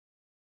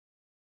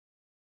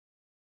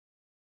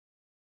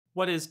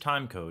What is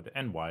timecode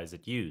and why is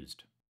it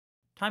used?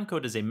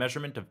 Timecode is a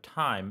measurement of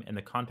time in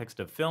the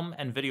context of film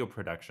and video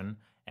production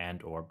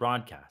and/or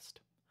broadcast.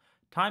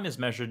 Time is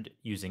measured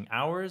using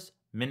hours,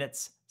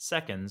 minutes,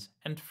 seconds,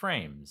 and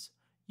frames,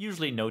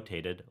 usually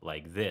notated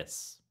like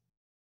this.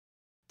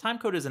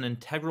 Timecode is an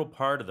integral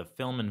part of the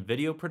film and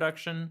video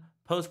production,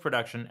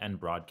 post-production, and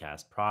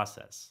broadcast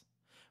process.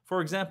 For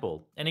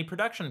example, in a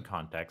production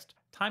context,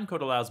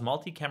 timecode allows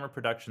multi-camera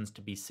productions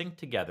to be synced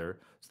together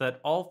so that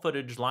all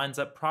footage lines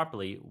up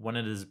properly when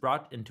it is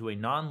brought into a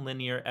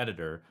non-linear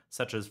editor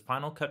such as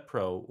Final Cut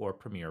Pro or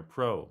Premiere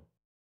Pro.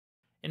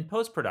 In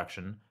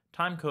post-production,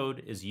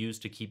 timecode is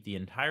used to keep the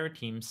entire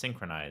team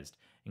synchronized,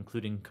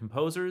 including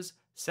composers,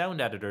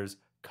 sound editors,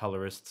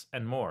 colorists,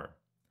 and more.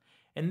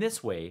 In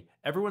this way,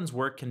 everyone's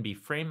work can be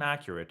frame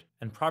accurate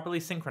and properly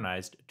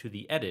synchronized to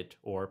the edit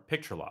or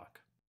picture lock.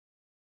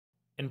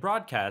 In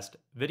broadcast,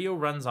 video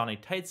runs on a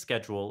tight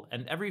schedule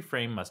and every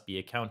frame must be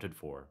accounted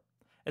for,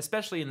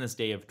 especially in this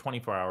day of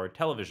 24-hour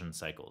television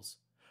cycles.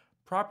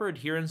 Proper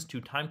adherence to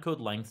timecode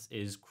lengths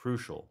is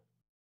crucial.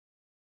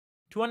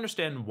 To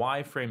understand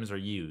why frames are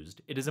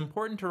used, it is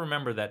important to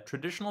remember that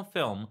traditional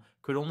film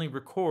could only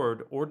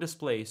record or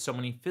display so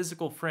many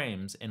physical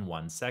frames in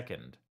 1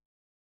 second.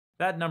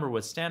 That number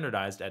was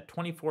standardized at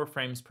 24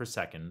 frames per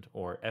second,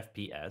 or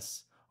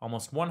FPS,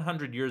 almost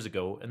 100 years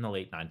ago in the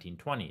late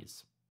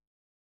 1920s.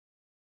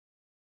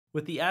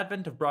 With the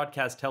advent of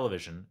broadcast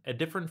television, a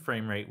different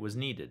frame rate was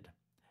needed.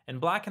 In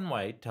black and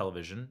white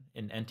television,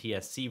 in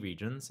NTSC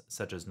regions,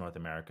 such as North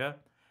America,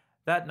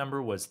 that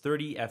number was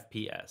 30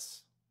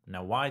 FPS.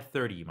 Now why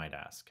 30, you might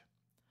ask?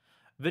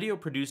 Video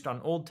produced on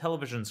old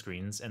television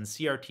screens and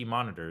CRT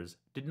monitors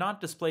did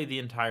not display the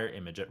entire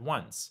image at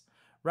once.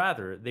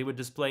 Rather, they would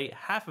display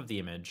half of the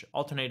image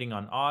alternating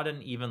on odd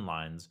and even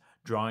lines,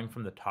 drawing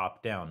from the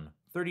top down,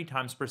 30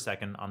 times per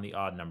second on the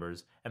odd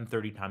numbers and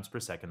 30 times per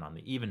second on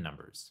the even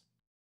numbers.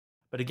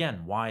 But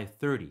again, why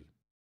 30?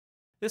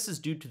 This is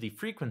due to the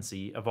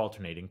frequency of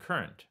alternating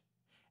current.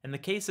 In the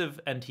case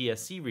of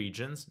NTSC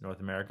regions, North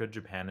America,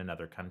 Japan, and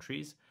other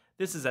countries,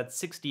 this is at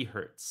 60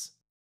 Hz.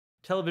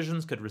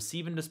 Televisions could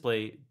receive and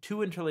display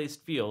two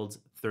interlaced fields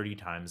 30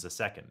 times a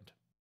second.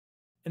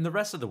 In the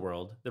rest of the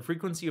world, the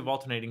frequency of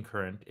alternating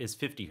current is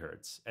 50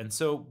 Hz, and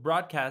so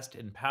broadcast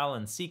in PAL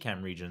and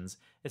CCAM regions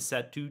is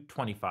set to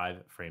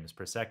 25 frames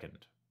per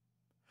second.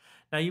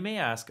 Now you may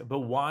ask, but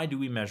why do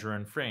we measure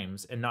in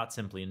frames and not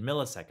simply in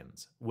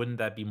milliseconds? Wouldn't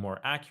that be more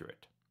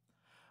accurate?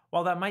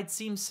 While that might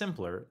seem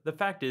simpler, the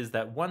fact is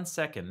that 1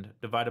 second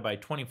divided by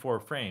 24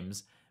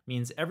 frames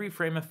means every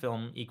frame of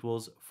film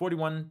equals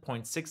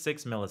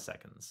 41.66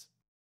 milliseconds.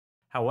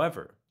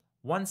 However,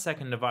 1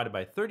 second divided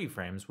by 30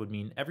 frames would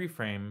mean every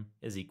frame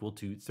is equal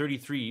to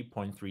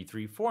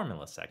 33.334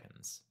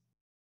 milliseconds.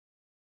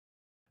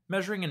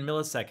 Measuring in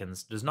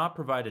milliseconds does not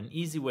provide an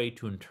easy way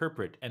to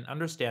interpret and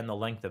understand the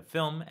length of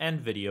film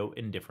and video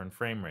in different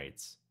frame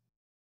rates.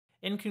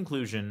 In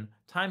conclusion,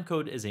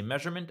 timecode is a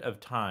measurement of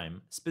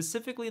time,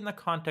 specifically in the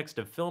context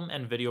of film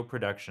and video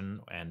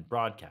production and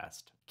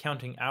broadcast,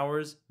 counting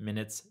hours,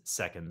 minutes,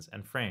 seconds,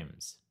 and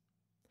frames.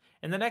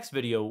 In the next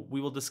video,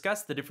 we will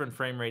discuss the different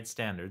frame rate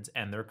standards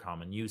and their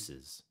common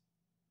uses.